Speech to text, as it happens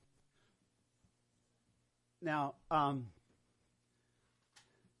Now,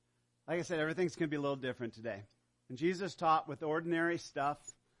 like I said, everything's going to be a little different today. And Jesus taught with ordinary stuff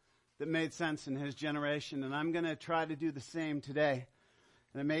that made sense in his generation, and I'm going to try to do the same today.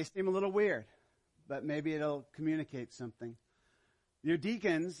 And it may seem a little weird, but maybe it'll communicate something. Your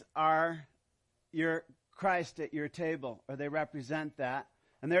deacons are your Christ at your table, or they represent that.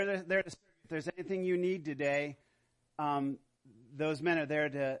 And they're there to serve. If there's anything you need today, those men are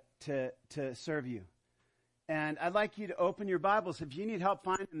there to serve you. And I'd like you to open your Bibles. If you need help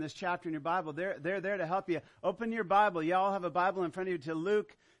finding this chapter in your Bible, they're there to help you. Open your Bible. You all have a Bible in front of you to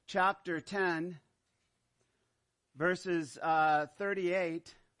Luke chapter 10, verses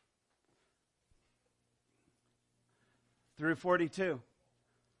 38 through 42.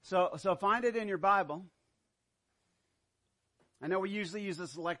 So find it in your Bible. I know we usually use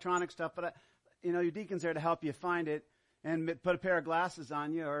this electronic stuff, but your deacon's there to help you find it and put a pair of glasses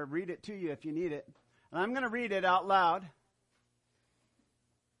on you or read it to you if you need it. And I'm going to read it out loud.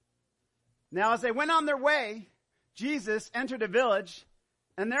 Now, as they went on their way, Jesus entered a village,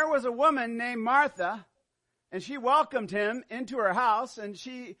 and there was a woman named Martha, and she welcomed him into her house, and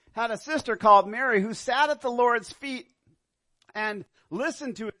she had a sister called Mary who sat at the Lord's feet and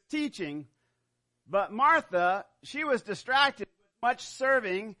listened to his teaching. But Martha, she was distracted with much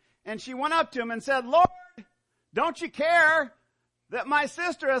serving, and she went up to him and said, "Lord, don't you care that my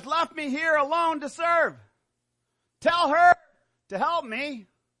sister has left me here alone to serve? Tell her to help me."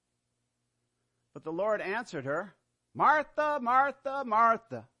 But the Lord answered her, "Martha, Martha,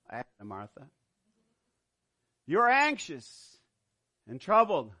 Martha," Martha, "you're anxious and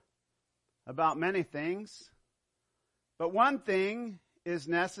troubled about many things, but one thing is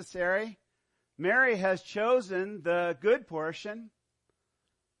necessary. Mary has chosen the good portion,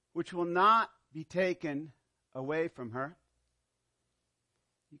 which will not be taken away from her."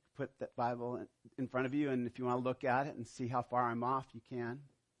 You can put that Bible in front of you, and if you want to look at it and see how far I'm off, you can.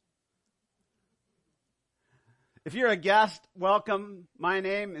 If you're a guest, welcome. My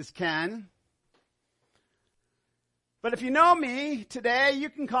name is Ken. But if you know me today, you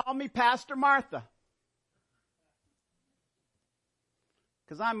can call me Pastor Martha.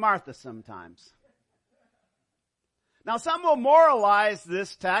 Because I'm Martha sometimes. Now, some will moralize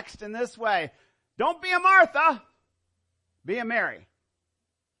this text in this way: don't be a Martha, be a Mary.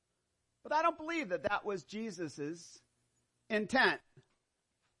 But I don't believe that that was Jesus' intent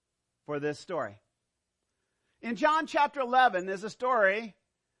for this story. In John chapter 11 is a story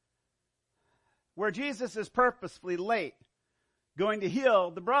where Jesus is purposefully late going to heal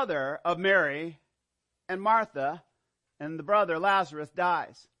the brother of Mary and Martha, and the brother Lazarus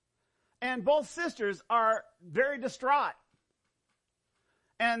dies. And both sisters are very distraught.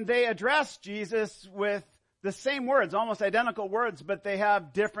 And they address Jesus with the same words, almost identical words, but they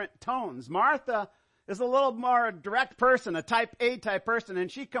have different tones. Martha is a little more direct person, a type A type person,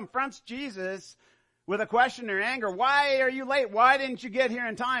 and she confronts Jesus with a question or anger. "Why are you late? Why didn't you get here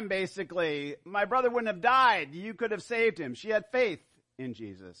in time, basically? My brother wouldn't have died. You could have saved him." She had faith in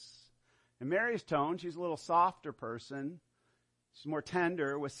Jesus. In Mary's tone, she's a little softer person. She's more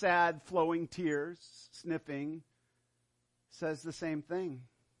tender, with sad, flowing tears, sniffing, says the same thing.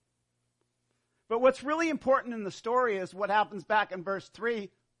 But what's really important in the story is what happens back in verse 3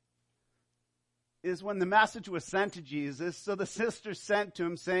 is when the message was sent to Jesus. So the sisters sent to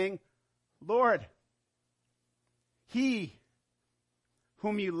him saying, "Lord, he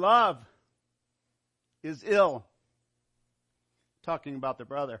whom you love is ill." Talking about their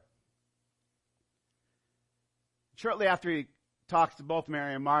brother. Shortly after he talks to both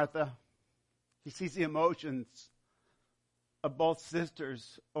Mary and Martha, he sees the emotions of both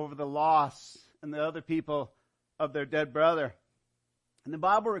sisters over the loss and the other people of their dead brother. And the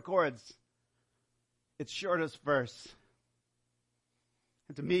Bible records its shortest verse.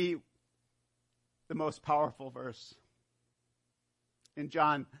 And to me, the most powerful verse. In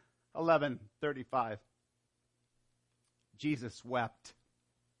John 11:35, Jesus wept.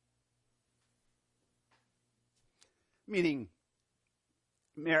 Meaning,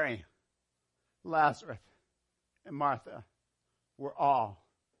 Mary, Lazarus, and Martha were all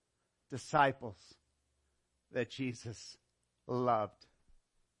disciples that Jesus loved.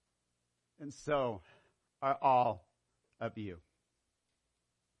 And so are all of you.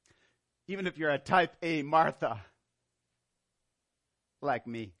 Even if you're a type A Martha, like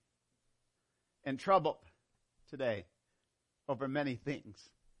me, and troubled today over many things,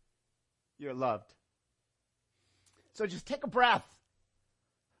 you're loved. So just take a breath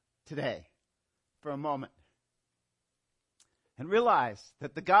today for a moment and realize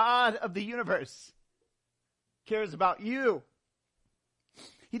that the God of the universe cares about you.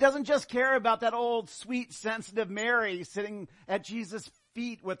 He doesn't just care about that old, sweet, sensitive Mary sitting at Jesus'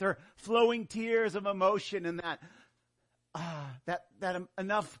 feet with her flowing tears of emotion and that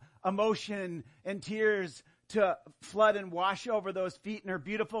enough emotion and tears to flood and wash over those feet, and her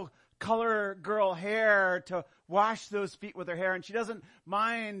beautiful color girl hair to wash those feet with her hair. And she doesn't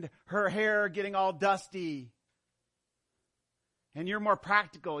mind her hair getting all dusty. And you're more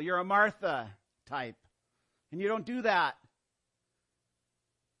practical. You're a Martha type. And you don't do that.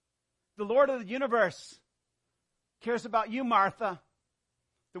 The Lord of the universe cares about you, Martha.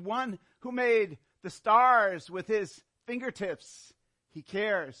 The one who made the stars with his fingertips. He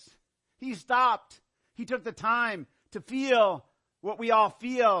cares. He stopped. He took the time to feel what we all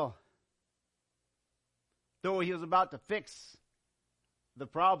feel. Though he was about to fix the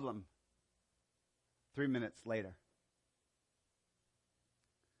problem 3 minutes later.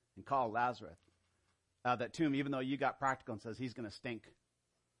 And call Lazarus out of that tomb, even though you got practical and says he's going to stink.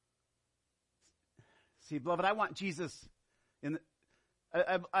 See, beloved, I want Jesus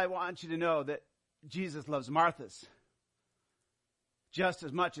I want you to know that Jesus loves Marthas just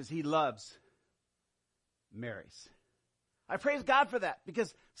as much as he loves Mary's. I praise God for that,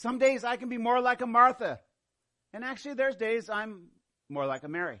 because some days I can be more like a Martha. And actually there's days I'm more like a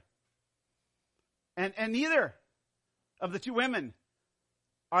Mary. And neither of the two women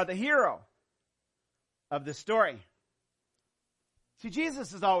are the hero of the story. See,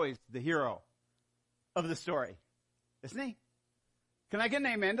 Jesus is always the hero of the story, isn't he? Can I get an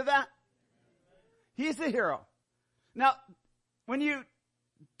amen to that? He's the hero. Now, when you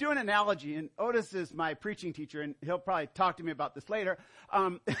do an analogy, and Otis is my preaching teacher, and he'll probably talk to me about this later.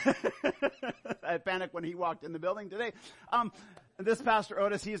 I panicked when he walked in the building today. This Pastor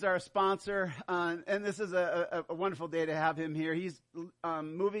Otis, he's our sponsor, and this is a wonderful day to have him here. He's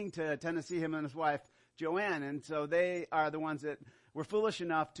moving to Tennessee, him and his wife, Joanne, and so they are the ones that were foolish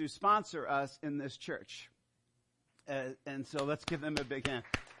enough to sponsor us in this church. And so let's give them a big hand.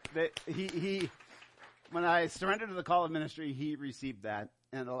 When I surrendered to the call of ministry, he received that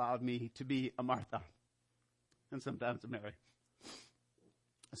and allowed me to be a Martha and sometimes a Mary.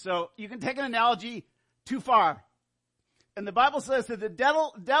 So you can take an analogy too far. And the Bible says that the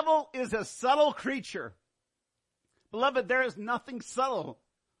devil is a subtle creature. Beloved, there is nothing subtle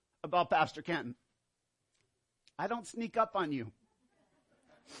about Pastor Kenton. I don't sneak up on you.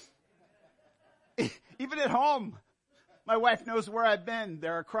 Even at home, my wife knows where I've been.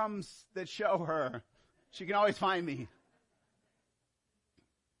 There are crumbs that show her. She can always find me.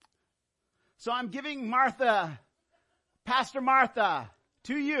 So I'm giving Martha, Pastor Martha,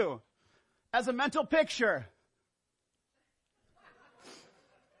 to you as a mental picture.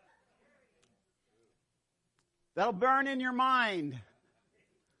 That'll burn in your mind.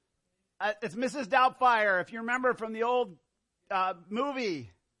 It's Mrs. Doubtfire. If you remember from the old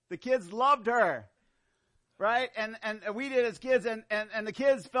movie, the kids loved her. Right? And we did as kids, and the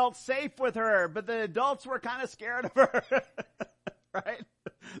kids felt safe with her, but the adults were kind of scared of her. Right?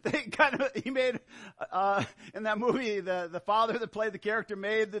 He made, in that movie, the father that played the character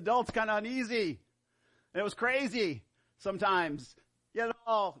made the adults kind of uneasy. And it was crazy sometimes. Yet it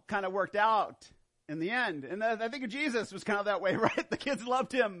all kind of worked out in the end. And I think Jesus was kind of that way, right? The kids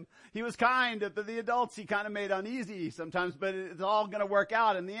loved him. He was kind, but the adults he kind of made uneasy sometimes, but it's all going to work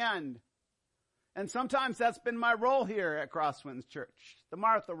out in the end. And sometimes that's been my role here at Crosswinds Church, the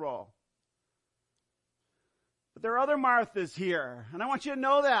Martha role. But there are other Marthas here, and I want you to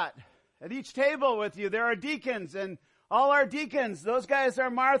know that. At each table with you, there are deacons, and all our deacons, those guys are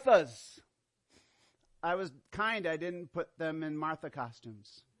Marthas. I was kind, I didn't put them in Martha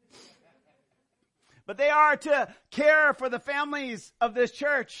costumes. But they are to care for the families of this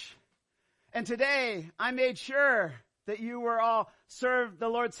church. And today, I made sure that you were all served the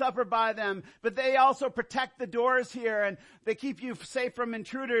Lord's Supper by them, but they also protect the doors here, and they keep you safe from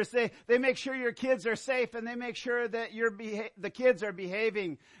intruders. They make sure your kids are safe, and they make sure that the kids are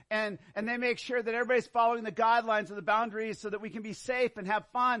behaving, and they make sure that everybody's following the guidelines and the boundaries so that we can be safe and have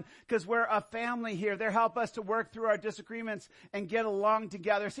fun, because we're a family here. They help us to work through our disagreements and get along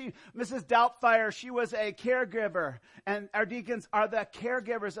together. See, Mrs. Doubtfire, she was a caregiver, and our deacons are the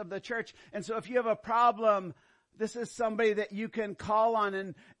caregivers of the church. And so if you have a problem, this is somebody that you can call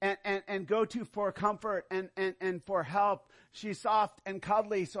on and go to for comfort and for help. She's soft and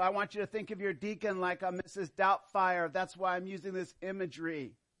cuddly, so I want you to think of your deacon like a Mrs. Doubtfire. That's why I'm using this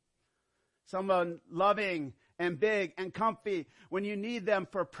imagery. Someone loving and big and comfy. When you need them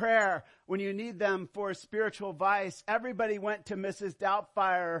for prayer, when you need them for spiritual advice, everybody went to Mrs.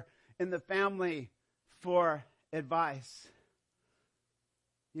 Doubtfire in the family for advice.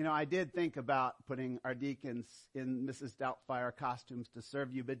 You know, I did think about putting our deacons in Mrs. Doubtfire costumes to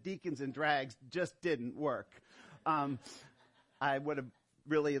serve you, but deacons in drags just didn't work. I would have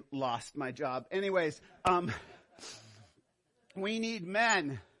really lost my job. Anyways, we need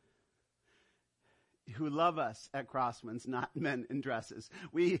men who love us at Crosswinds, not men in dresses.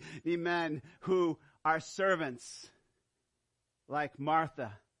 We need men who are servants, like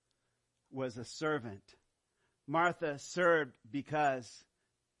Martha was a servant. Martha served because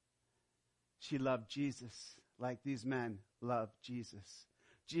she loved Jesus, like these men loved Jesus.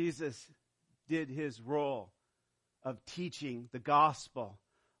 Jesus did his role of teaching the gospel.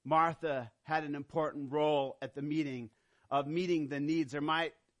 Martha had an important role at the meeting of meeting the needs.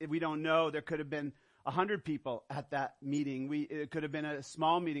 We don't know, there could have been 100 people at that meeting. It could have been a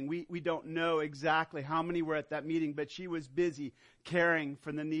small meeting. We don't know exactly how many were at that meeting, but she was busy caring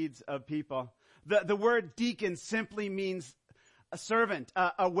for the needs of people. The word deacon simply means a servant,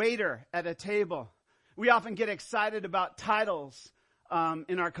 a waiter at a table. We often get excited about titles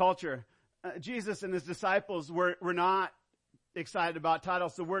in our culture. Jesus and his disciples were not excited about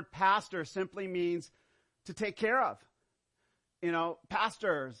titles. The word pastor simply means to take care of. You know,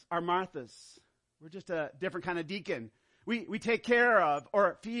 pastors are Marthas. We're just a different kind of deacon. We take care of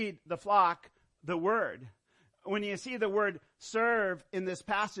or feed the flock the word. When you see the word serve in this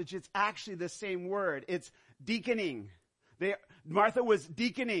passage, it's actually the same word. It's deaconing. Martha was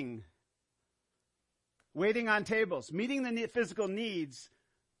deaconing, waiting on tables, meeting the physical needs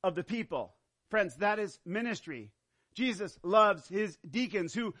of the people. Friends, that is ministry. Jesus loves his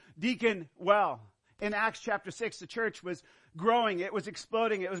deacons who deacon well. In Acts chapter 6, the church was growing. It was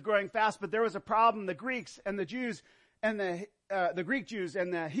exploding. It was growing fast, but there was a problem. The Greeks and the Jews and the Greek Jews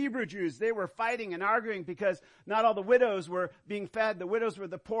and the Hebrew Jews, they were fighting and arguing because not all the widows were being fed. The widows were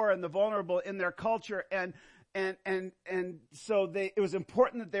the poor and the vulnerable in their culture, and so it was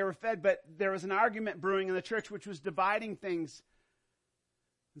important that they were fed, but there was an argument brewing in the church which was dividing things.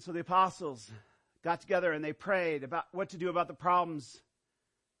 And so the apostles got together and they prayed about what to do about the problems.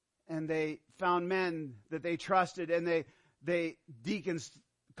 And they found men that they trusted, and they deacons,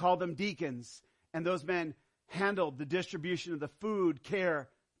 called them deacons, and those men handled the distribution of the food care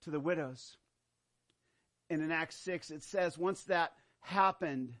to the widows. And in Acts 6, it says once that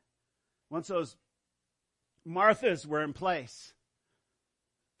happened, once those Marthas were in place,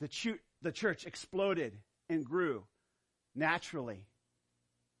 the church exploded and grew naturally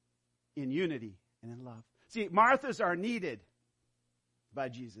in unity and in love. See, Marthas are needed by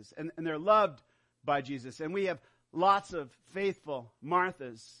Jesus, and they're loved by Jesus. And we have lots of faithful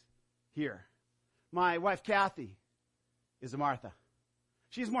Marthas here. My wife, Kathy, is a Martha.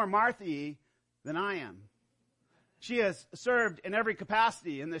 She's more Marthy than I am. She has served in every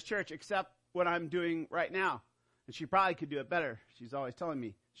capacity in this church except what I'm doing right now. And she probably could do it better. She's always telling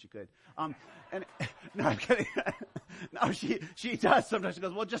me she could. And no, I'm kidding. No, she does. Sometimes she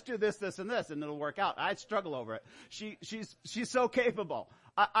goes, well, just do this, this, and this, and it'll work out. I struggle over it. She's so capable.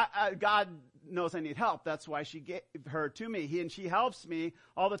 God knows I need help. That's why she gave her to me. And she helps me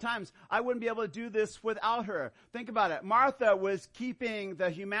all the times. I wouldn't be able to do this without her. Think about it. Martha was keeping the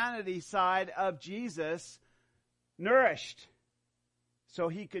humanity side of Jesus nourished so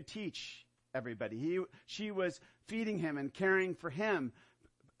he could teach everybody. She was feeding him and caring for him.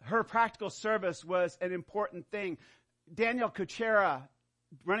 Her practical service was an important thing. Daniel Kuchera,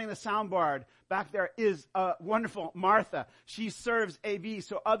 running the soundboard back there, is a wonderful Martha. She serves AV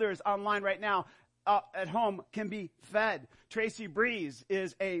so others online right now at home can be fed. Tracy Breeze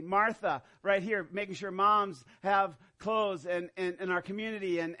is a Martha right here, making sure moms have clothes and in our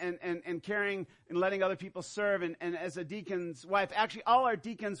community and caring and letting other people serve. And as a deacon's wife, actually all our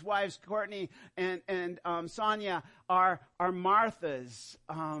deacons' wives, Courtney and Sonia, are Marthas.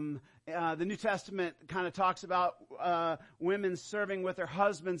 The New Testament kind of talks about women serving with their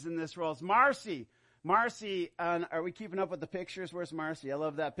husbands in this role. It's Marcy, are we keeping up with the pictures? Where's Marcy? I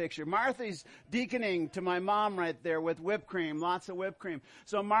love that picture. Marcy's deaconing to my mom right there with whipped cream, lots of whipped cream.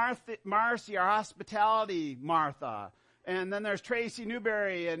 So Marcy, our hospitality Martha. And then there's Tracy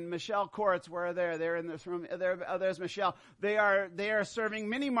Newberry and Michelle Courts. Where are they? They're in this room. There's Michelle. They are serving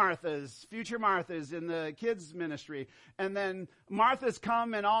mini Marthas, future Marthas in the kids ministry. And then Marthas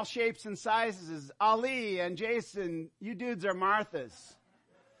come in all shapes and sizes. Ali and Jason, you dudes are Marthas.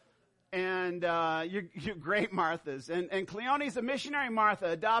 And you're great Marthas. And Cleone's a missionary Martha,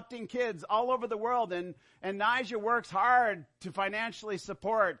 adopting kids all over the world. And Nigel works hard to financially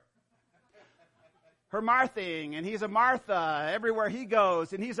support her Marthing. And he's a Martha everywhere he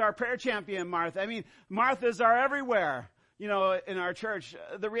goes. And he's our prayer champion Martha. I mean, Marthas are everywhere. in our church.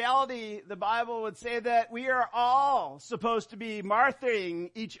 The reality, the Bible would say that we are all supposed to be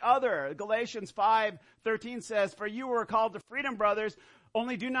Marthaing each other. Galatians 5:13 says, "For you were called to freedom, brothers,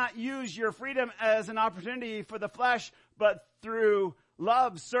 only do not use your freedom as an opportunity for the flesh, but through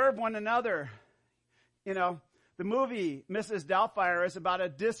love serve one another." The movie Mrs. Doubtfire is about a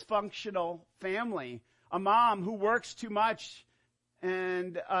dysfunctional family, a mom who works too much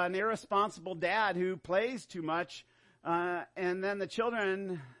and an irresponsible dad who plays too much, and then the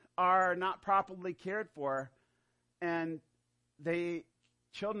children are not properly cared for, and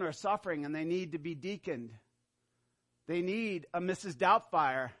children are suffering and they need to be deaconed. They need a Mrs.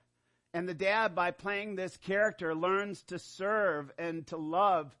 Doubtfire, and the dad, by playing this character, learns to serve and to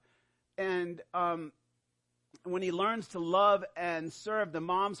love, and when he learns to love and serve, the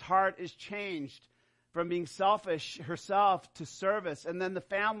mom's heart is changed from being selfish herself to service, and then the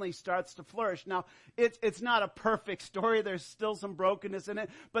family starts to flourish. Now, it's not a perfect story. There's still some brokenness in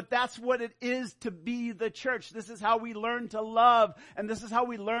it, but that's what it is to be the church. This is how we learn to love, and this is how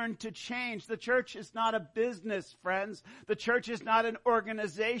we learn to change. The church is not a business, friends. The church is not an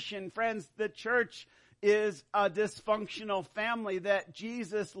organization, friends. The church is a dysfunctional family that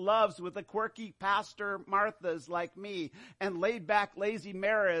Jesus loves, with the quirky pastor Marthas like me, and laid back lazy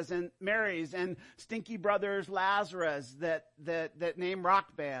Marys and stinky brothers Lazarus that name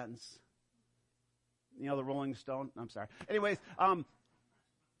rock bands. The Rolling Stone. I'm sorry. Anyways,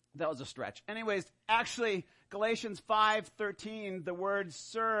 that was a stretch. Anyways, actually, Galatians 5:13, the word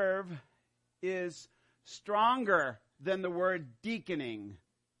serve is stronger than the word deaconing.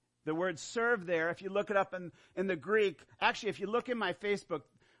 The word serve there, if you look it up in the Greek, actually, if you look in my Facebook,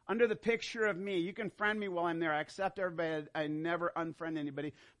 under the picture of me, you can friend me while I'm there. I accept everybody. I never unfriend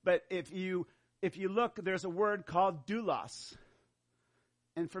anybody. But if you look, there's a word called doulos.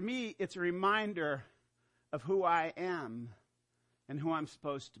 And for me, it's a reminder of who I am and who I'm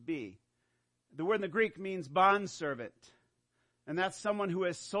supposed to be. The word in the Greek means bondservant. And that's someone who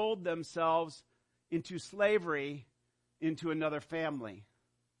has sold themselves into slavery into another family.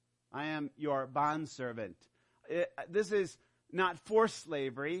 I am your bondservant. This is not forced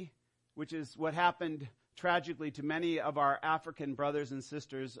slavery, which is what happened tragically to many of our African brothers and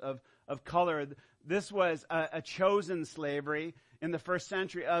sisters of color. This was a chosen slavery in the first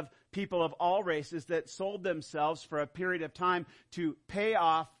century of people of all races that sold themselves for a period of time to pay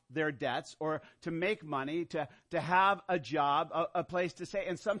off their debts or to make money, to have a job, a place to stay.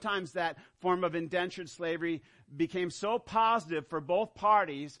 And sometimes that form of indentured slavery became so positive for both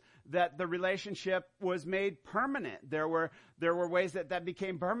parties that the relationship was made permanent. There were ways that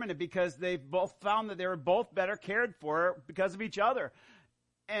became permanent because they both found that they were both better cared for because of each other.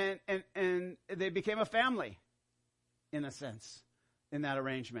 And they became a family, in a sense, in that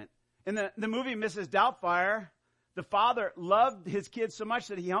arrangement. In the movie Mrs. Doubtfire, the father loved his kids so much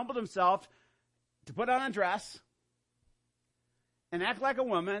that he humbled himself to put on a dress and act like a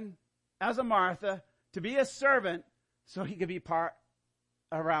woman, as a Martha, to be a servant so he could be part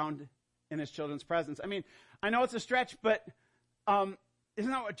around in his children's presence. I mean, I know it's a stretch, but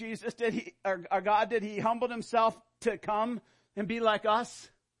isn't that what Jesus did? Our God did. He humbled himself to come and be like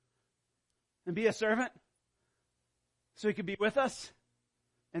us and be a servant so he could be with us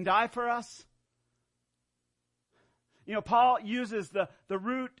and die for us. Paul uses the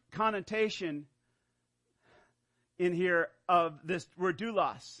root connotation in here of this word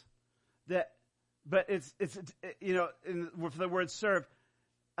doulos, but it's with the word serve,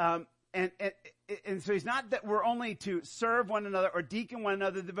 and so he's not that we're only to serve one another or deacon one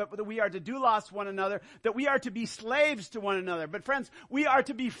another, but that we are to doulos one another, that we are to be slaves to one another. But friends, we are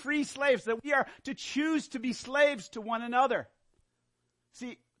to be free slaves, that we are to choose to be slaves to one another.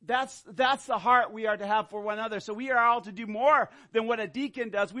 See, that's the heart we are to have for one another. So we are all to do more than what a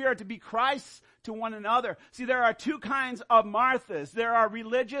deacon does. We are to be Christ to one another. See, there are two kinds of Marthas. There are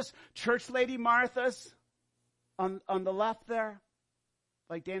religious church lady Marthas on the left there,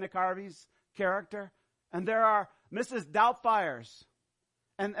 like Dana Carvey's character. And there are Mrs. Doubtfires.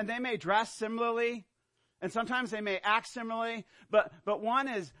 And they may dress similarly. And sometimes they may act similarly, but one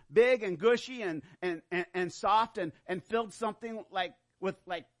is big and gushy and soft and filled something with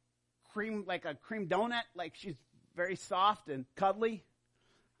cream, like a cream donut, like she's very soft and cuddly.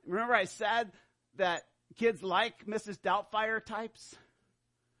 Remember I said that kids like Mrs. Doubtfire types?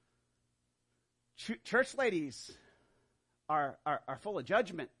 Church ladies are full of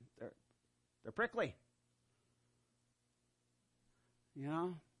judgment. They're prickly.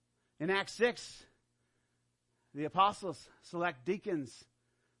 In Acts 6, the apostles select deacons.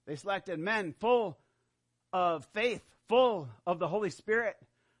 They selected men full of faith, full of the Holy Spirit.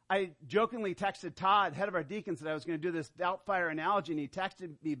 I jokingly texted Todd, head of our deacons, that I was going to do this Doubtfire analogy, and he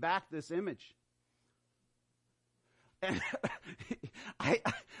texted me back this image. And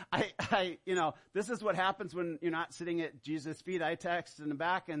this is what happens when you're not sitting at Jesus' feet. I texted in the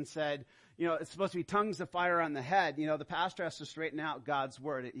back and said, it's supposed to be tongues of fire on the head. The pastor has to straighten out God's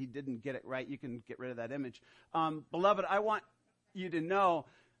word. He didn't get it right. You can get rid of that image. Beloved, I want you to know,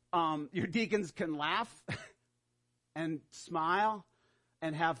 your deacons can laugh and smile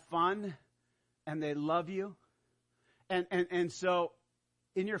and have fun, and they love you. And so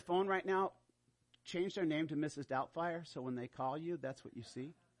in your phone right now, change their name to Mrs. Doubtfire, so when they call you, that's what you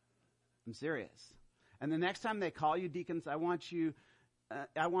see. I'm serious. And the next time they call you, deacons, I want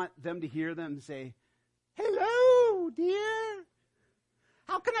them to hear them say, "Hello, dear.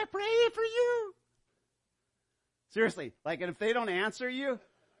 How can I pray for you?" Seriously, and if they don't answer you,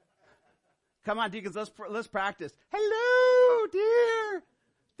 come on, deacons, let's practice. "Hello, dear.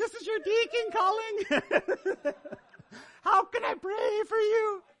 This is your deacon calling. How can I pray for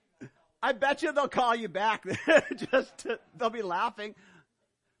you?" I bet you they'll call you back. They'll be laughing.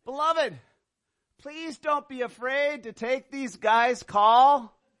 Beloved, please don't be afraid to take these guys'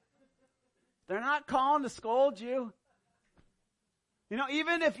 call. They're not calling to scold you.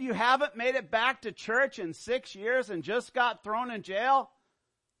 Even if you haven't made it back to church in 6 years and just got thrown in jail,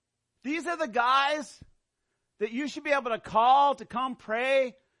 these are the guys that you should be able to call to come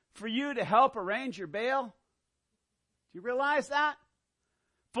pray for you to help arrange your bail. Do you realize that?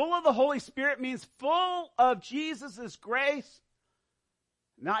 Full of the Holy Spirit means full of Jesus' grace,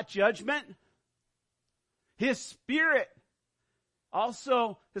 not judgment. His Spirit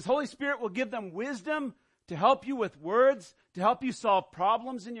also, His Holy Spirit will give them wisdom to help you with words, to help you solve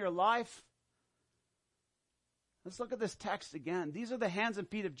problems in your life. Let's look at this text again. These are the hands and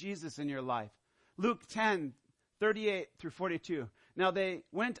feet of Jesus in your life. Luke 10:38 through 42. Now they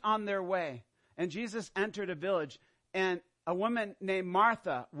went on their way, and Jesus entered a village, and a woman named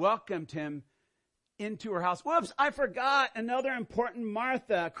Martha welcomed him into her house. Whoops, I forgot another important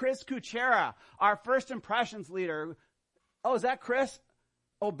Martha. Chris Kuchera, our First Impressions leader. Oh, is that Chris?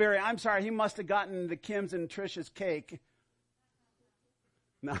 Oh, Barry, I'm sorry. He must have gotten the Kim's and Trish's cake.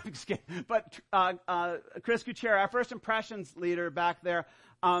 No, I'm just kidding. But Chris Kuchera, our First Impressions leader back there,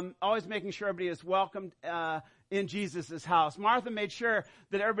 always making sure everybody is welcomed in Jesus' house. Martha made sure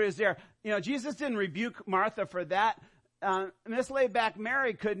that everybody was there. Jesus didn't rebuke Martha for that. Miss Laidback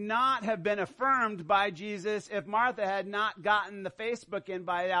Mary could not have been affirmed by Jesus if Martha had not gotten the Facebook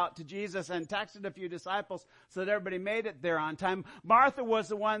invite out to Jesus and texted a few disciples so that everybody made it there on time. Martha was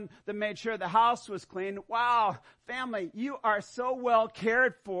the one that made sure the house was clean. Wow, family, you are so well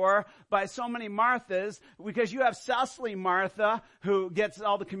cared for by so many Marthas, because you have Cecily Martha, who gets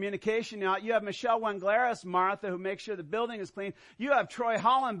all the communication out. You have Michelle Wenglaris Martha, who makes sure the building is clean. You have Troy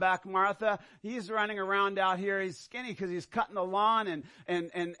Hollenbeck Martha. He's running around out here. He's skinny because he's cutting the lawn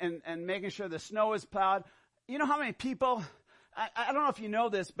and making sure the snow is plowed. You know how many people, I don't know if you know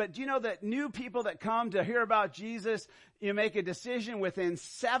this, but do you know that new people that come to hear about Jesus, you make a decision within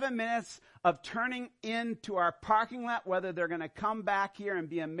 7 minutes of turning into our parking lot whether they're going to come back here and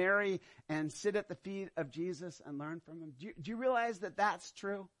be a Mary and sit at the feet of Jesus and learn from him? Do you realize that that's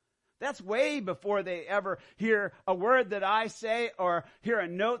true? That's way before they ever hear a word that I say or hear a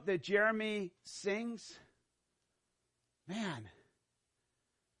note that Jeremy sings. Man,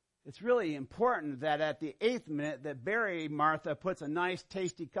 it's really important that at the 8th minute that Barry Martha puts a nice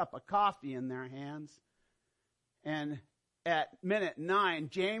tasty cup of coffee in their hands. And at minute 9,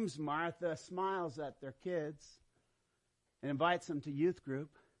 James Martha smiles at their kids and invites them to youth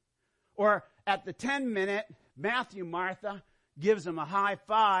group. Or at the 10 minute, Matthew Martha gives them a high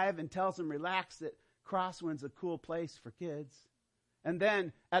five and tells them relax, that Crosswind's a cool place for kids. And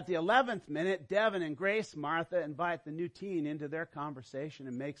then at the 11th minute, Devin and Grace Martha invite the new teen into their conversation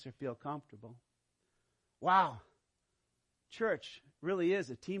and makes her feel comfortable. Wow. Church really is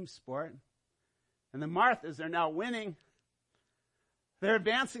a team sport. And the Marthas are now winning. They're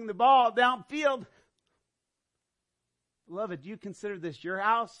advancing the ball downfield. Beloved, do you consider this your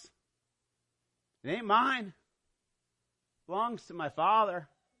house? It ain't mine. It belongs to my Father.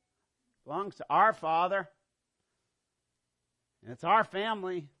 It belongs to our Father. And it's our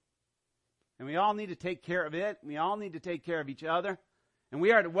family. And we all need to take care of it. We all need to take care of each other. And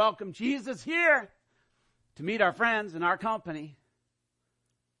we are to welcome Jesus here to meet our friends in our company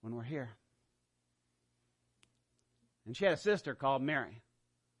when we're here. And she had a sister called Mary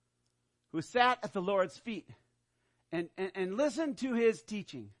who sat at the Lord's feet and listened to his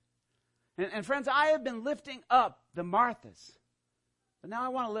teaching. And friends, I have been lifting up the Marthas, but now I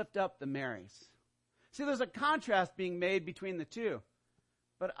want to lift up the Marys. See, there's a contrast being made between the two.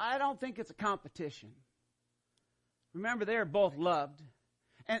 But I don't think it's a competition. Remember, they are both loved.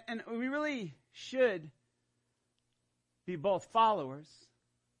 And we really should be both followers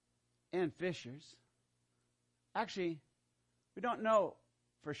and fishers. Actually, we don't know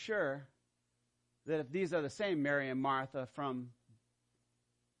for sure that if these are the same Mary and Martha from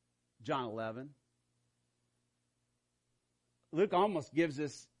John 11. Luke almost gives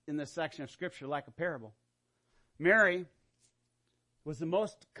us in this section of Scripture like a parable. Mary was the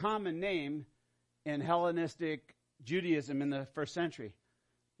most common name in Hellenistic Judaism in the first century.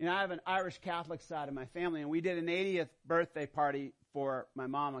 You know, I have an Irish Catholic side of my family, and we did an 80th birthday party for my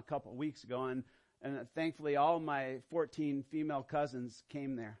mom a couple of weeks ago, and thankfully all my 14 female cousins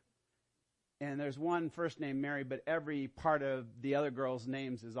came there. And there's one first name Mary, but every part of the other girls'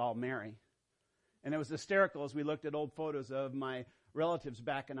 names is all Mary. And it was hysterical as we looked at old photos of my relatives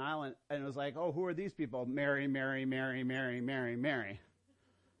back in Ireland, and it was like, oh, who are these people? Mary, Mary, Mary, Mary, Mary, Mary.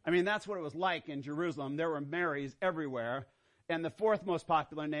 I mean, that's what it was like in Jerusalem. There were Marys everywhere, and the fourth most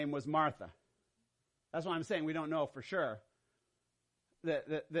popular name was Martha. That's why I'm saying we don't know for sure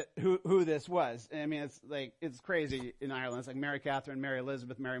who this was. I mean, it's crazy in Ireland. It's like Mary Catherine, Mary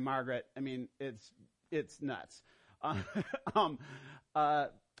Elizabeth, Mary Margaret. I mean, it's nuts.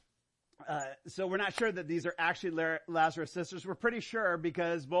 So we're not sure that these are actually Lazarus' sisters. We're pretty sure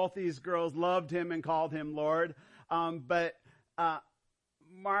because both these girls loved him and called him Lord. But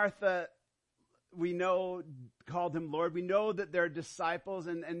Martha, we know, called him Lord. We know that they're disciples,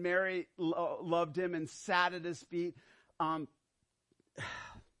 and Mary loved him and sat at his feet.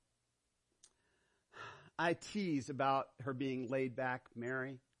 I tease about her being laid back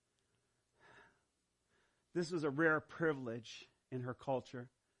Mary. This was a rare privilege in her culture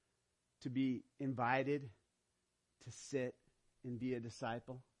to be invited to sit and be a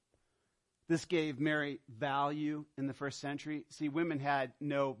disciple. This gave Mary value in the first century. See, women had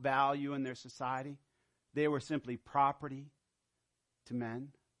no value in their society. They were simply property to men.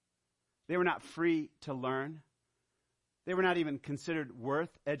 They were not free to learn. They were not even considered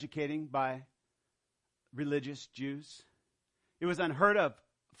worth educating by religious Jews. It was unheard of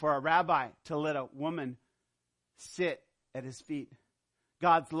for a rabbi to let a woman sit at his feet.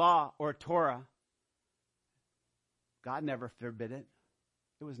 God's law or Torah, God never forbid it.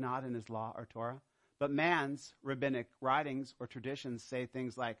 It was not in his law or Torah. But man's rabbinic writings or traditions say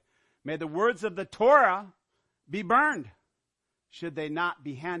things like, may the words of the Torah be burned, should they not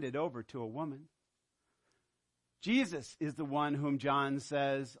be handed over to a woman. Jesus is the one whom John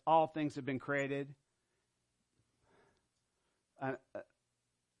says all things have been created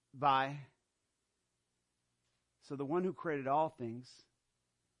by. So the one who created all things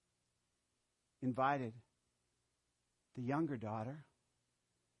invited the younger daughter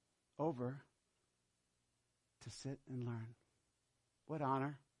over to sit and learn. What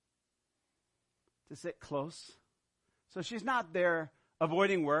honor to sit close. So she's not there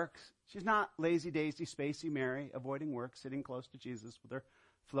avoiding work. She's not lazy-daisy, spacey Mary avoiding work, sitting close to Jesus with her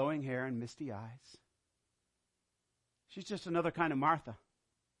flowing hair and misty eyes. She's just another kind of Martha,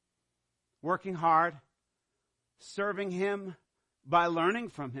 working hard, serving him by learning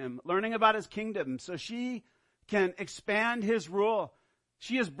from him, learning about his kingdom so she can expand his rule.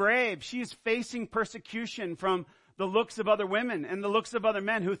 She is brave. She is facing persecution from the looks of other women and the looks of other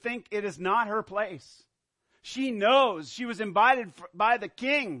men who think it is not her place. She knows she was invited by the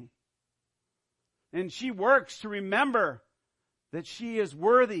king. And she works to remember that she is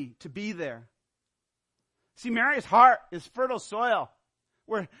worthy to be there. See, Mary's heart is fertile soil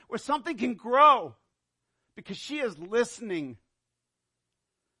where something can grow because she is listening.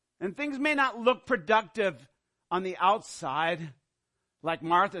 And things may not look productive on the outside, like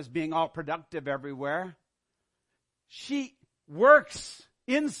Martha's being all productive everywhere. She works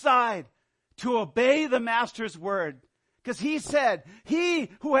inside to obey the Master's word. Because he said, he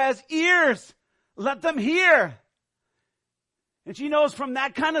who has ears, let them hear. And she knows from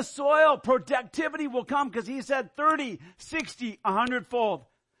that kind of soil, productivity will come because he said 30, 60, 100-fold.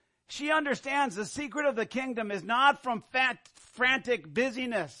 She understands the secret of the kingdom is not from frantic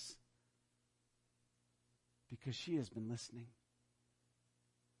busyness, because she has been listening.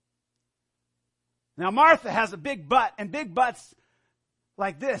 Now Martha has a big butt, and big butts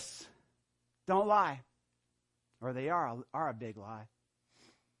like this don't lie, or they are a big lie.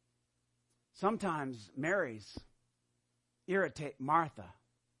 Sometimes Marys irritate Martha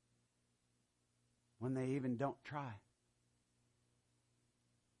when they even don't try.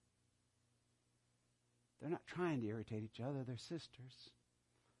 They're not trying to irritate each other, they're sisters.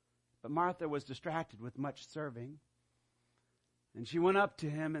 But Martha was distracted with much serving. And she went up to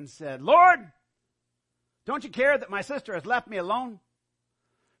him and said, Lord, don't you care that my sister has left me alone?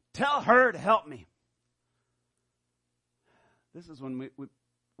 Tell her to help me. This is when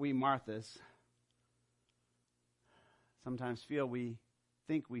we Marthas sometimes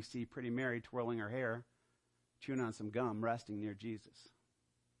think we see Pretty Mary twirling her hair, chewing on some gum, resting near Jesus.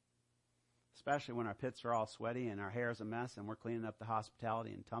 Especially when our pits are all sweaty and our hair is a mess and we're cleaning up the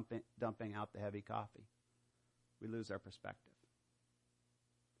hospitality and dumping out the heavy coffee. We lose our perspective.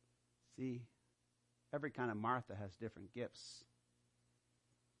 See, every kind of Martha has different gifts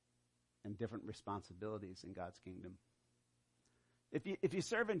and different responsibilities in God's kingdom. If you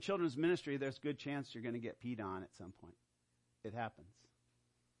serve in children's ministry, there's a good chance you're going to get peed on at some point. It happens.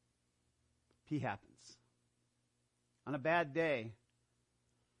 Pee happens. On a bad day,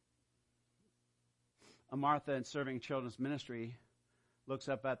 a Martha in serving children's ministry looks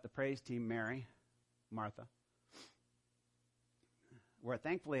up at the praise team, Martha, where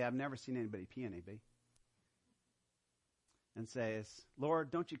thankfully I've never seen anybody pee on anybody, and says,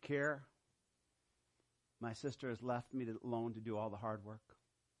 Lord, don't you care? My sister has left me alone to do all the hard work.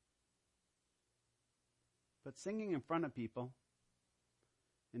 But singing in front of people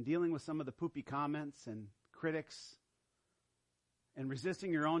and dealing with some of the poopy comments and critics and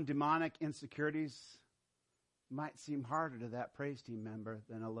resisting your own demonic insecurities might seem harder to that praise team member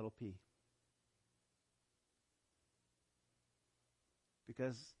than a little pee.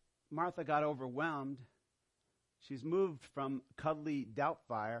 Because Martha got overwhelmed. She's moved from cuddly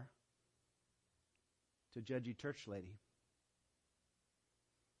doubtfire to judgy church lady.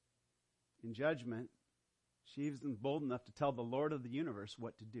 In judgment, she isn't bold enough to tell the Lord of the universe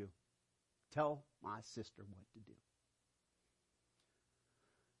what to do. Tell my sister what to do.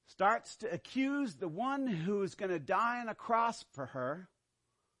 Starts to accuse the one who is going to die on a cross for her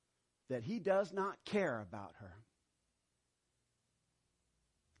that he does not care about her.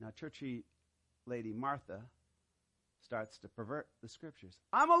 Now, churchy lady Martha starts to pervert the scriptures.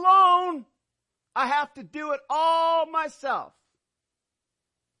 I'm alone. I have to do it all myself.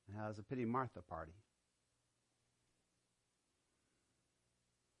 And has a pity Martha party.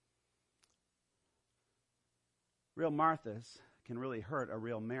 Real Marthas can really hurt a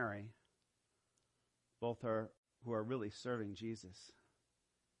real Mary, both who are really serving Jesus,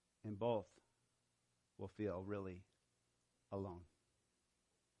 and both will feel really alone.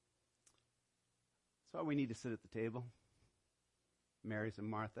 That's why we need to sit at the table, Mary's and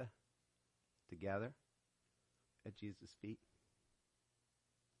Martha, together at Jesus' feet.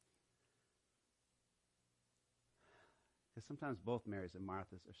 Because sometimes both Marys and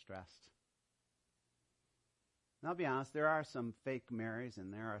Marthas are stressed. And I'll be honest, there are some fake Marys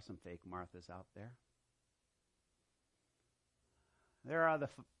and there are some fake Marthas out there. There are the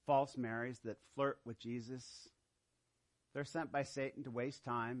false Marys that flirt with Jesus. They're sent by Satan to waste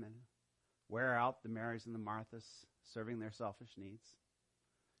time and wear out the Marys and the Marthas serving their selfish needs.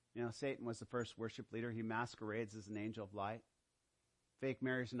 You know, Satan was the first worship leader. He masquerades as an angel of light. Fake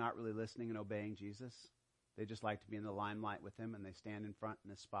Marys are not really listening and obeying Jesus. They just like to be in the limelight with him, and they stand in front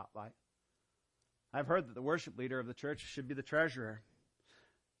in the spotlight. I've heard that the worship leader of the church should be the treasurer.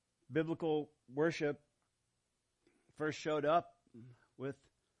 Biblical worship first showed up with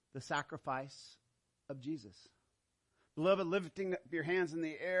the sacrifice of Jesus. Beloved, lifting up your hands in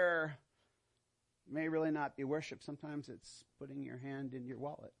the air may really not be worship. Sometimes it's putting your hand in your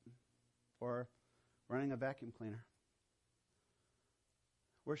wallet or running a vacuum cleaner.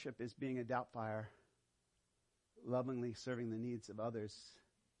 Worship is being a doubtfire, lovingly serving the needs of others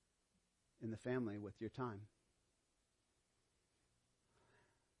in the family with your time.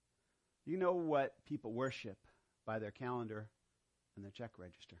 You know what people worship by their calendar and their check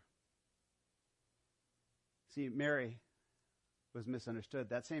register. See, Mary was misunderstood.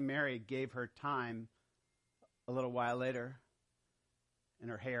 That same Mary gave her time a little while later and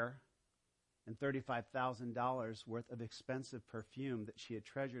her hair and $35,000 worth of expensive perfume that she had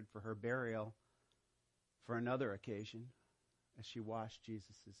treasured for her burial for another occasion as she washed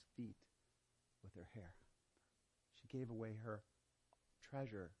Jesus' feet with her hair. She gave away her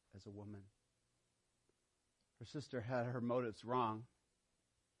treasure as a woman. Her sister had her motives wrong.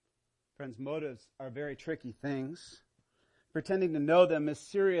 Friends, motives are very tricky things. Pretending to know them is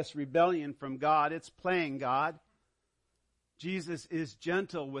serious rebellion from God. It's playing God. Jesus is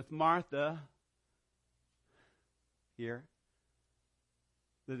gentle with Martha here,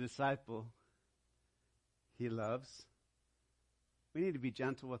 the disciple he loves. We need to be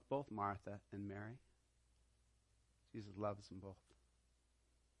gentle with both Martha and Mary. Jesus loves them both.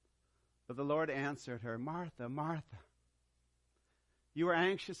 But the Lord answered her, Martha, Martha, you are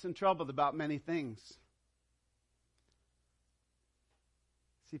anxious and troubled about many things.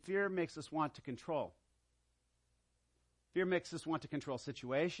 See, fear makes us want to control. Fear makes us want to control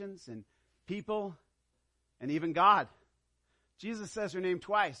situations and people and even God. Jesus says her name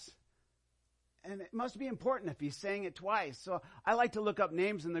twice. And it must be important if he's saying it twice. So I like to look up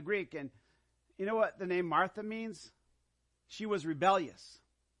names in the Greek. And you know what the name Martha means? She was rebellious.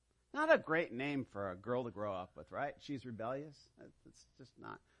 Not a great name for a girl to grow up with, right? She's rebellious. It's just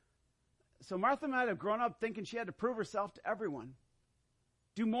not. So Martha might have grown up thinking she had to prove herself to everyone.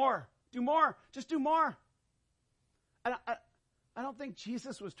 Do more. Do more. Just do more. I don't think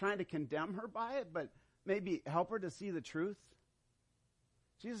Jesus was trying to condemn her by it, but maybe help her to see the truth.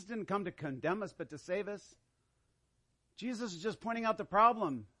 Jesus didn't come to condemn us, but to save us. Jesus is just pointing out the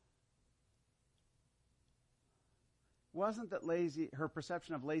problem. It wasn't that her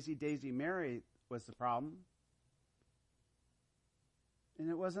perception of lazy Daisy Mary was the problem. And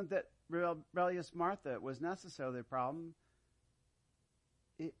it wasn't that rebellious Martha was necessarily the problem.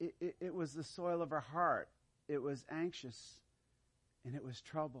 It was the soil of her heart. It was anxious and it was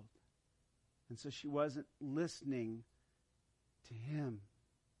troubled. And so she wasn't listening to him.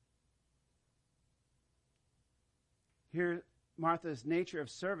 Here, Martha's nature of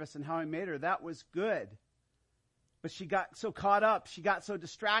service and how he made her, that was good. But she got so caught up, she got so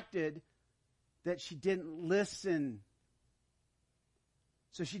distracted that she didn't listen.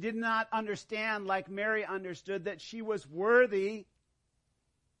 So she did not understand, like Mary understood, that she was worthy.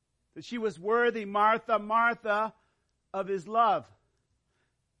 That she was worthy, Martha, Martha, of his love.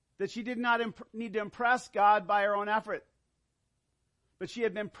 That she did not need to impress God by her own effort. But she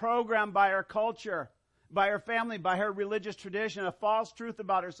had been programmed by her culture, by her family, by her religious tradition, a false truth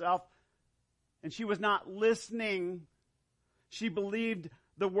about herself. And she was not listening. She believed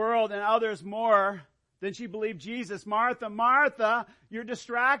the world and others more than she believed Jesus. Martha, Martha, you're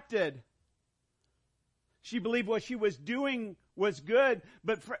distracted. She believed what she was doing was good,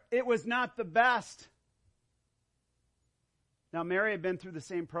 but it was not the best. Now, Mary had been through the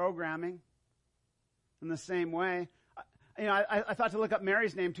same programming in the same way. I thought to look up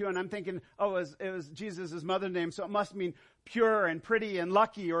Mary's name too, and I'm thinking, it was Jesus' mother's name, so it must mean pure and pretty and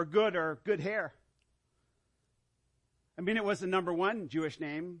lucky or good hair. I mean, it was the number one Jewish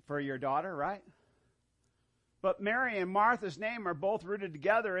name for your daughter, right? But Mary and Martha's name are both rooted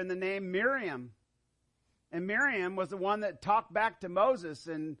together in the name Miriam. And Miriam was the one that talked back to Moses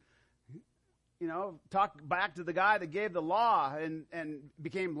and, talked back to the guy that gave the law and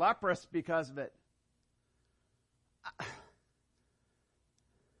became leprous because of it.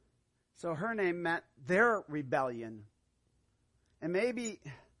 So her name meant their rebellion. And maybe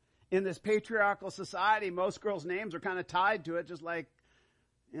in this patriarchal society, most girls' names are kind of tied to it, just like,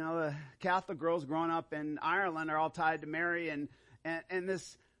 the Catholic girls growing up in Ireland are all tied to Mary. And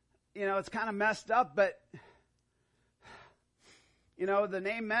this, it's kind of messed up, but, the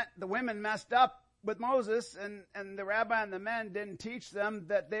name meant the women messed up with Moses, and the rabbi and the men didn't teach them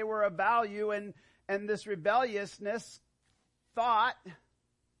that they were of value, and this rebelliousness thought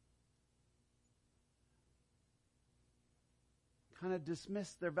kind of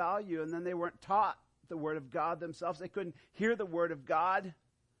dismissed their value, and then they weren't taught the Word of God themselves. They couldn't hear the Word of God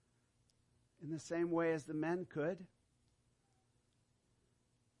in the same way as the men could.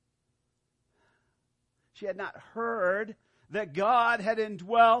 She had not heard that God had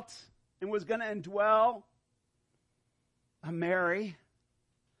indwelt and was going to indwell a Mary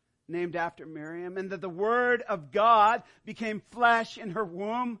named after Miriam, and that the Word of God became flesh in her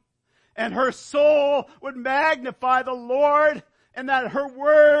womb, and her soul would magnify the Lord, and that her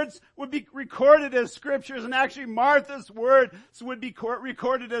words would be recorded as scriptures, and actually Martha's words would be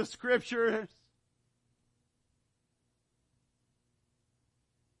recorded as scriptures.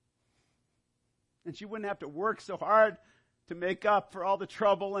 And she wouldn't have to work so hard to make up for all the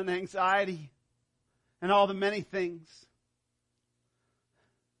trouble and anxiety and all the many things.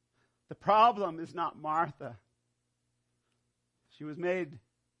 The problem is not Martha. She was made to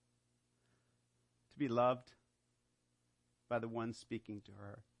be loved by the one speaking to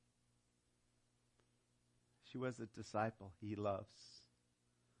her. She was a disciple he loves.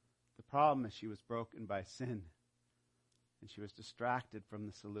 The problem is she was broken by sin, and she was distracted from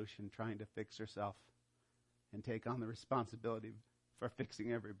the solution, trying to fix herself and take on the responsibility for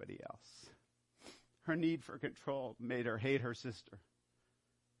fixing everybody else. Her need for control made her hate her sister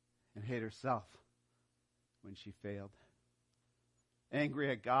and hate herself when she failed.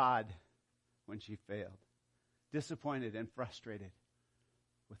 Angry at God when she failed. Disappointed and frustrated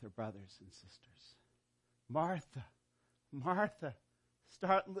with her brothers and sisters. Martha, Martha,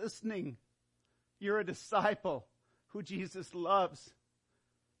 start listening. You're a disciple who Jesus loves.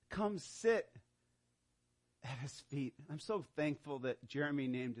 Come sit at his feet. I'm so thankful that Jeremy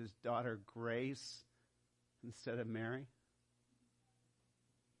named his daughter Grace instead of Mary.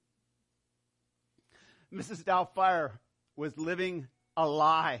 Mrs. Doubtfire was living a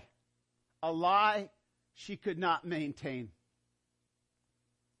lie she could not maintain.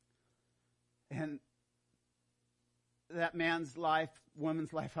 And that man's life,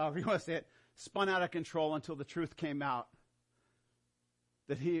 woman's life, however you want to say it, spun out of control until the truth came out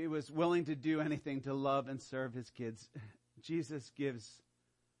that he was willing to do anything to love and serve his kids. Jesus gives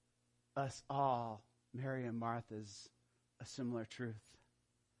us all, Mary and Martha's, a similar truth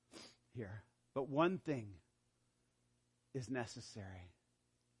here. But one thing is necessary.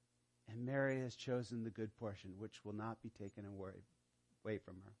 And Mary has chosen the good portion, which will not be taken away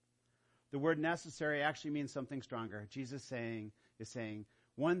from her. The word necessary actually means something stronger. Jesus is saying,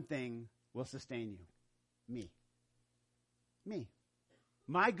 one thing will sustain you. Me. Me.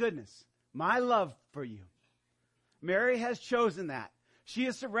 My goodness. My love for you. Mary has chosen that. She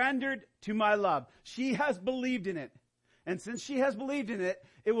has surrendered to my love. She has believed in it. And since she has believed in it,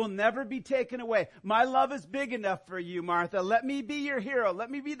 it will never be taken away. My love is big enough for you, Martha. Let me be your hero. Let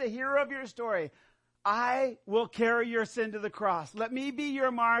me be the hero of your story. I will carry your sin to the cross. Let me be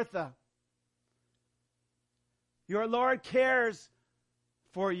your Martha. Your Lord cares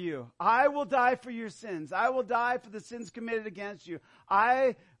for you. I will die for your sins. I will die for the sins committed against you.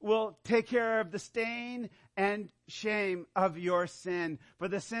 I will take care of the stain and shame of your sin, for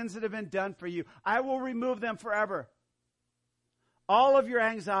the sins that have been done for you. I will remove them forever. All of your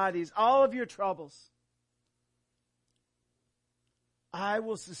anxieties, all of your troubles. I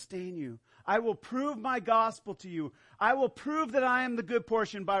will sustain you. I will prove my gospel to you. I will prove that I am the good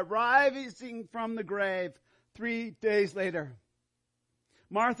portion by rising from the grave 3 days later.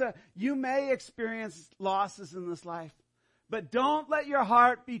 Martha, you may experience losses in this life, but don't let your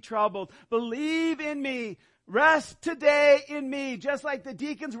heart be troubled. Believe in me. Rest today in me. Just like the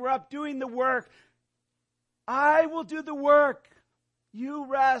deacons were up doing the work, I will do the work. You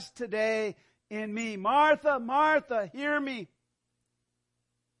rest today in me. Martha, Martha, hear me.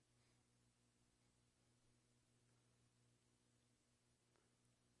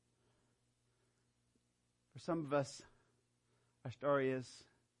 For some of us, our story is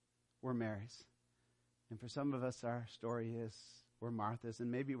we're Mary's. And for some of us, our story is we're Martha's.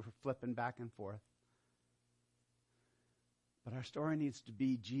 And maybe we're flipping back and forth. But our story needs to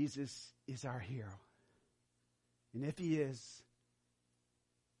be Jesus is our hero. And if he is,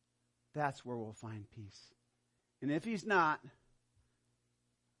 that's where we'll find peace. And if he's not,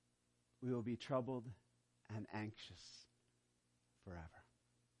 we will be troubled and anxious forever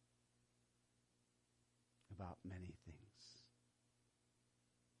about many things.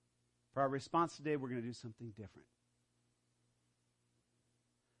 For our response today, we're going to do something different.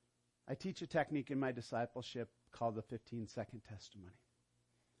 I teach a technique in my discipleship called the 15-second testimony.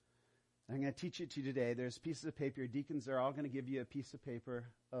 I'm going to teach it to you today. There's pieces of paper. Your deacons are all going to give you a piece of paper,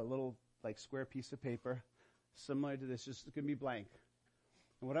 a little square piece of paper, similar to this, just going to be blank.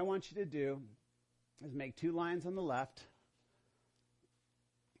 And what I want you to do is make 2 lines on the left,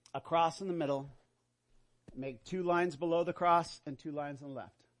 a cross in the middle, make 2 lines below the cross, and 2 lines on the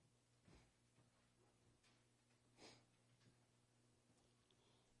left.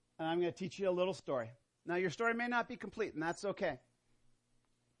 And I'm going to teach you a little story. Now, your story may not be complete, and that's okay.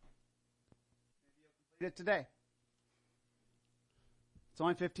 It today. It's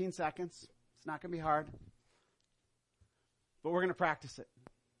only 15 seconds. It's not going to be hard. But we're going to practice it.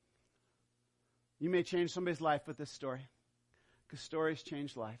 You may change somebody's life with this story, because stories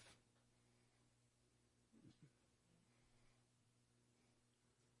change life.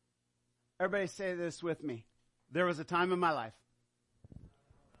 Everybody say this with me. There was a time in my life.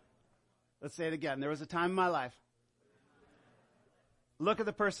 Let's say it again. There was a time in my life. Look at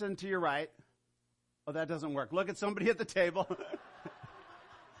the person to your right. Oh, that doesn't work. Look at somebody at the table.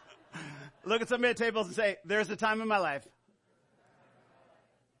 Look at somebody at the table and say, there's a time in my life.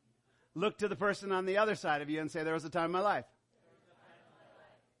 Look to the person on the other side of you and say, there was a time in my life.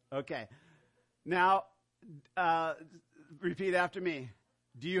 Okay. Now, repeat after me.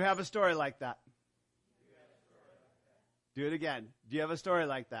 Do you have a story like that? Do it again. Do you have a story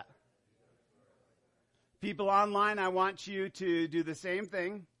like that? People online, I want you to do the same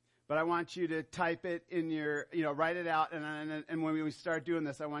thing. But I want you to type it in your, write it out. And when we start doing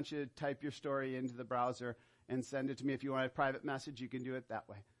this, I want you to type your story into the browser and send it to me. If you want a private message, you can do it that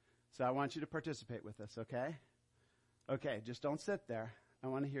way. So I want you to participate with us, okay? Okay, just don't sit there. I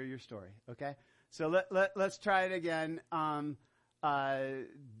want to hear your story, okay? So let's try it again. Look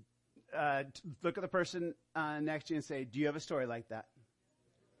at the person next to you and say, do you have a story like that?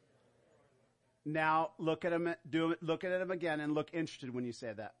 Now look at him, look at him again and look interested when you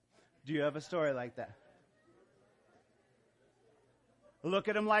say that. Do you have a story like that? Look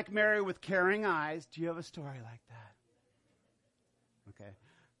at him like Mary with caring eyes. Do you have a story like that?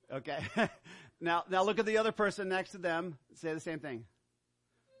 Okay. Now look at the other person next to them. Say the same thing.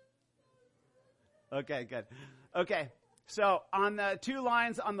 Okay, good. Okay. So on the 2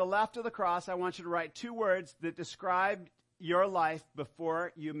 lines on the left of the cross, I want you to write 2 words that describe your life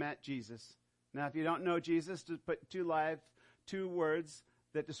before you met Jesus. Now, if you don't know Jesus, just put 2 words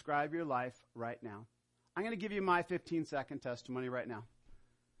that describe your life right now. I'm going to give you my 15-second testimony right now.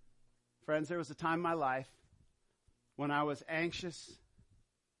 Friends, there was a time in my life when I was anxious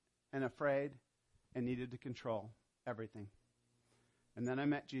and afraid and needed to control everything. And then I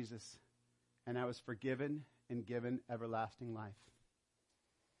met Jesus, and I was forgiven and given everlasting life.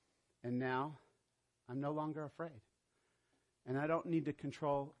 And now, I'm no longer afraid. And I don't need to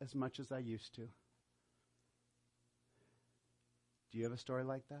control as much as I used to. Do you have a story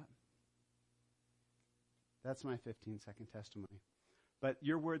like that? That's my 15-second testimony. But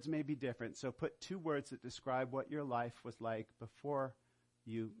your words may be different, so put 2 words that describe what your life was like before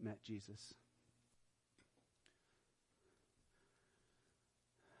you met Jesus.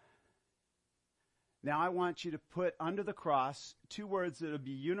 Now I want you to put under the cross 2 words that will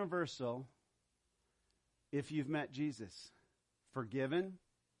be universal if you've met Jesus. Forgiven,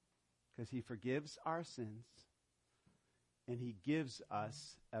 because he forgives our sins, and he gives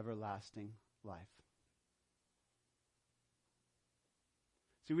us everlasting life.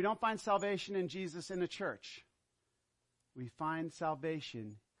 See, we don't find salvation in Jesus in a church. We find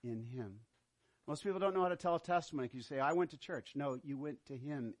salvation in him. Most people don't know how to tell a testimony because you say, I went to church. No, you went to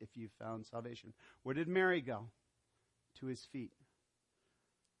him if you found salvation. Where did Mary go? To his feet.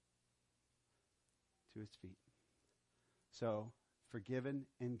 To his feet. So, forgiven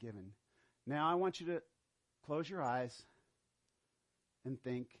and given. Now I want you to close your eyes and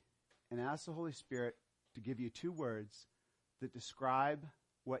think and ask the Holy Spirit to give you 2 words that describe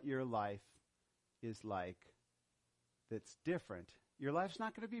what your life is like that's different. Your life's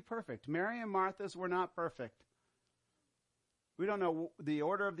not going to be perfect. Mary and Martha's were not perfect. We don't know the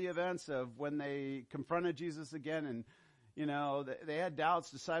order of the events of when they confronted Jesus again, and, they had doubts.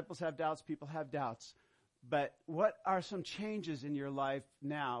 Disciples have doubts. People have doubts. But what are some changes in your life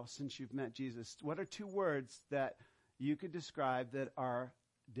now since you've met Jesus? What are 2 words that you could describe that are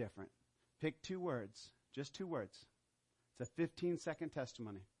different? Pick 2 words. Just 2 words. It's a 15-second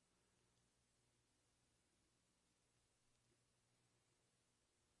testimony.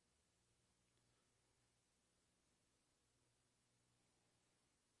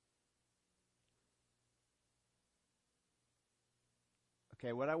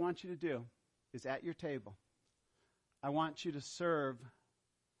 Okay, what I want you to do is at your table, I want you to serve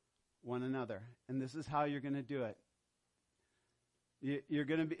one another. And this is how you're going to do it. You're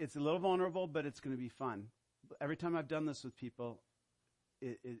going to be, it's a little vulnerable, but it's going to be fun. Every time I've done this with people,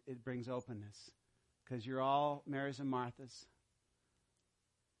 it brings openness. Because you're all Marys and Marthas.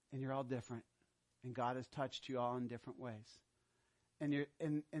 And you're all different. And God has touched you all in different ways. And you're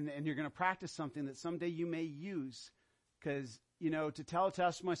going to practice something that someday you may use. Because, to tell a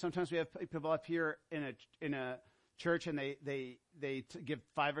testimony, sometimes we have people up here in a church and they give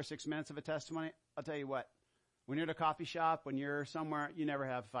 5 or 6 minutes of a testimony. I'll tell you what, when you're at a coffee shop, when you're somewhere, you never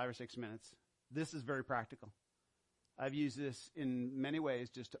have 5 or 6 minutes. This is very practical. I've used this in many ways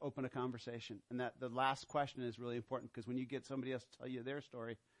just to open a conversation. And that the last question is really important because when you get somebody else to tell you their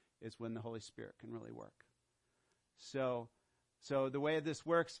story is when the Holy Spirit can really work. So the way this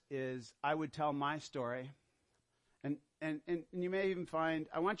works is I would tell my story. And you may even find,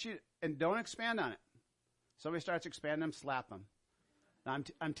 I want you, and don't expand on it. Somebody starts expanding them, slap them.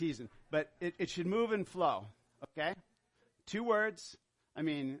 I'm teasing. But it should move and flow, okay? 2 words. I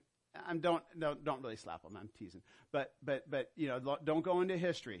mean, don't really slap them. I'm teasing. But don't go into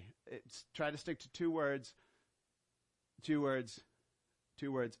history. Try to stick to 2 words. 2 words.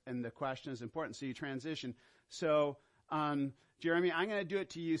 2 words. And the question is important. So you transition. So, Jeremy, I'm going to do it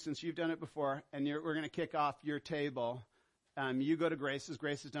to you since you've done it before, and we're going to kick off your table. You go to Grace, as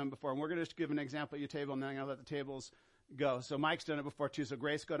Grace has done before, and we're going to just give an example at your table, and then I'm going to let the tables go. So Mike's done it before, too, so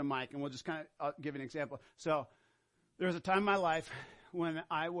Grace, go to Mike, and we'll just kind of give an example. So there was a time in my life when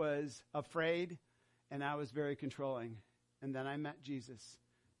I was afraid, and I was very controlling, and then I met Jesus,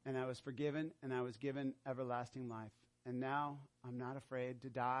 and I was forgiven, and I was given everlasting life. And now I'm not afraid to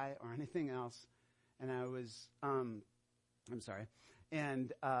die or anything else, and I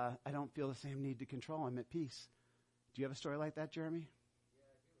don't feel the same need to control. I'm at peace. Do you have a story like that, Jeremy?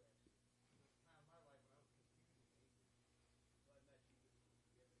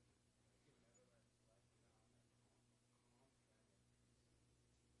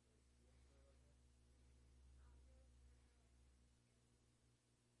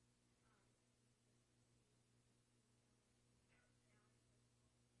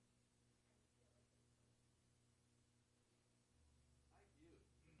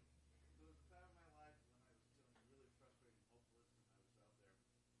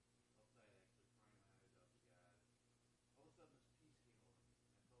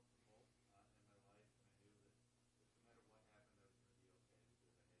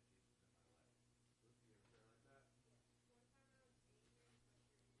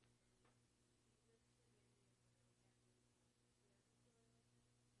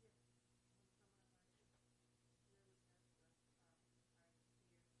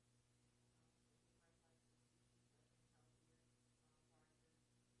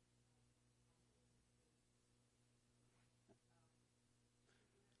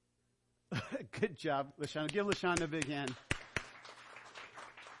 Good job, LaShonda. Give LaShonda a big hand.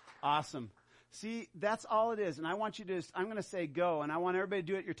 Awesome. See, that's all it is. And I want you to, I'm going to say go, and I want everybody to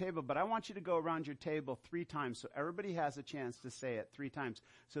do it at your table, but I want you to go around your table 3 times so everybody has a chance to say it 3 times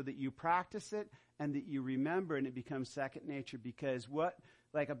so that you practice it and that you remember and it becomes second nature because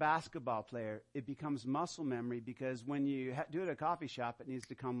like a basketball player, it becomes muscle memory because when you do it at a coffee shop, it needs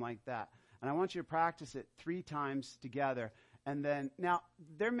to come like that. And I want you to practice it 3 times together. And then, now,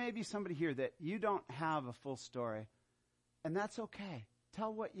 there may be somebody here that you don't have a full story, and that's okay.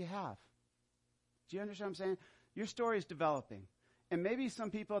 Tell what you have. Do you understand what I'm saying? Your story is developing. And maybe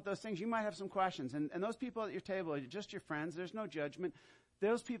some people at those things, you might have some questions. And those people at your table are just your friends. There's no judgment.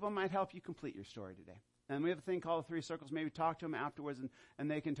 Those people might help you complete your story today. And we have a thing called the 3 circles. Maybe talk to them afterwards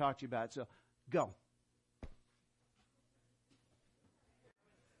and they can talk to you about it. So, go.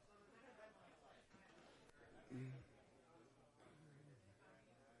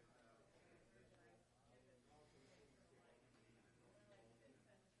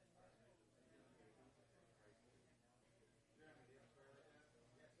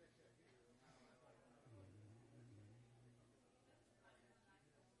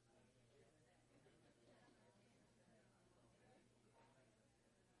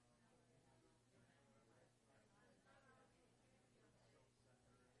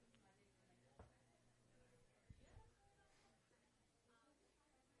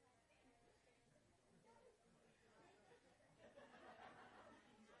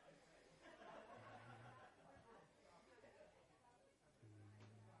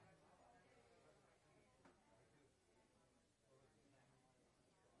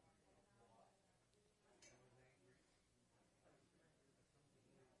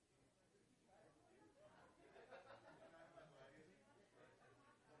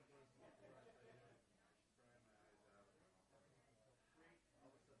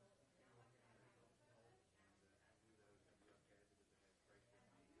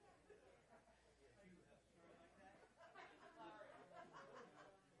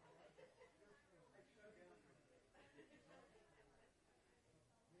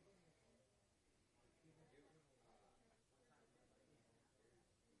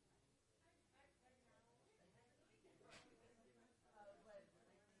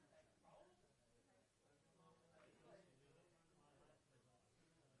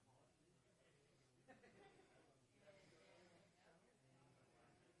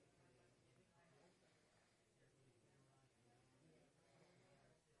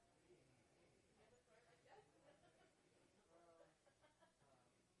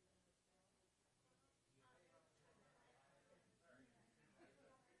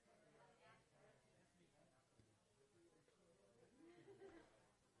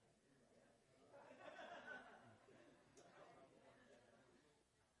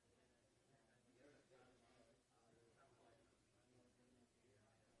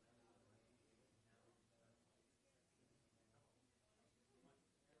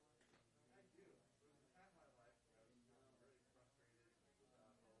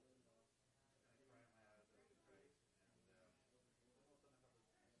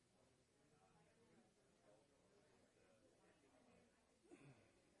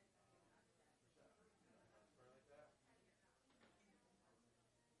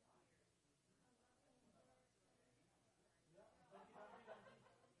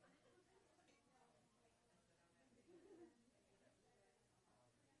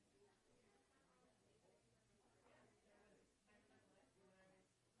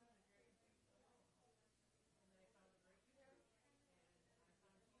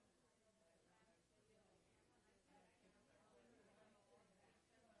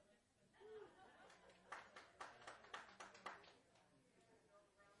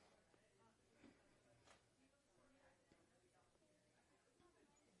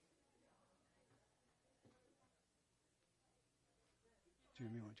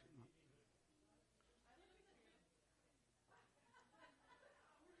 Jeremy, why don't you come up?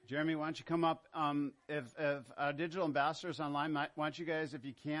 Jeremy, why don't you come up? If digital ambassadors online, why don't you guys, if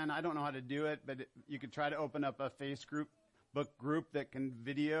you can, I don't know how to do it, but you could try to open up a Facebook group that can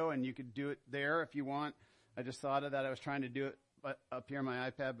video, and you could do it there if you want. I just thought of that. I was trying to do it up here on my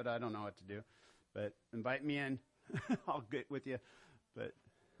iPad, but I don't know what to do. But invite me in. I'll get with you. But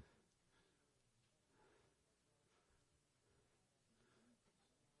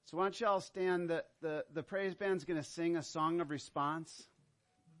so why don't you all stand? The praise band's going to sing a song of response.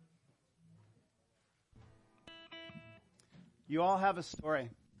 You all have a story.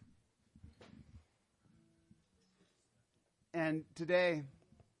 And today,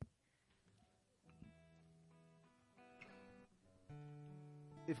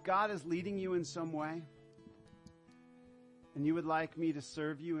 if God is leading you in some way, and you would like me to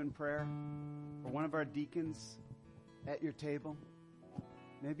serve you in prayer, or one of our deacons at your table,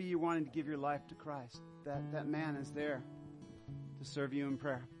 maybe you're wanting to give your life to Christ, that man is there to serve you in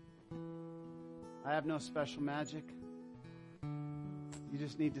prayer. I have no special magic. You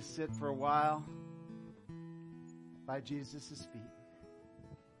just need to sit for a while by Jesus' feet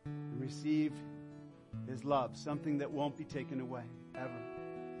and receive His love, something that won't be taken away, ever.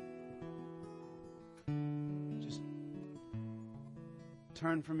 Just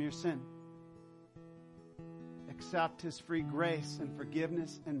turn from your sin. Accept His free grace and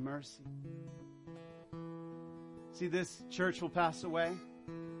forgiveness and mercy. See, this church will pass away.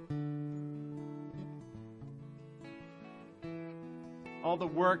 All the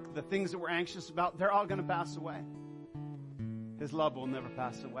work, the things that we're anxious about, they're all going to pass away. His love will never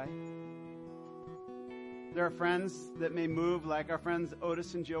pass away. There are friends that may move, like our friends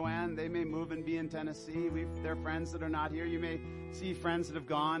Otis and Joanne. They may move and be in Tennessee. There are friends that are not here. You may see friends that have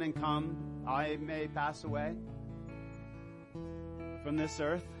gone and come. I may pass away from this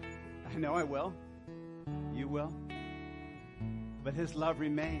earth. I know I will. You will. But His love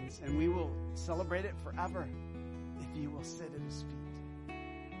remains, and we will celebrate it forever if you will sit at His feet.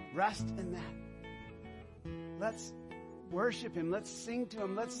 Rest in that. Let's worship Him. Let's sing to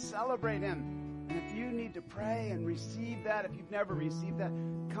Him. Let's celebrate Him. And if you need to pray and receive that, if you've never received that,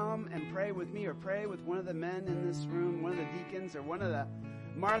 come and pray with me or pray with one of the men in this room, one of the deacons or one of the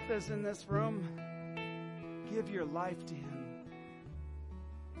Marthas in this room. Give your life to Him.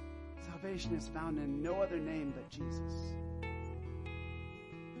 Salvation is found in no other name but Jesus.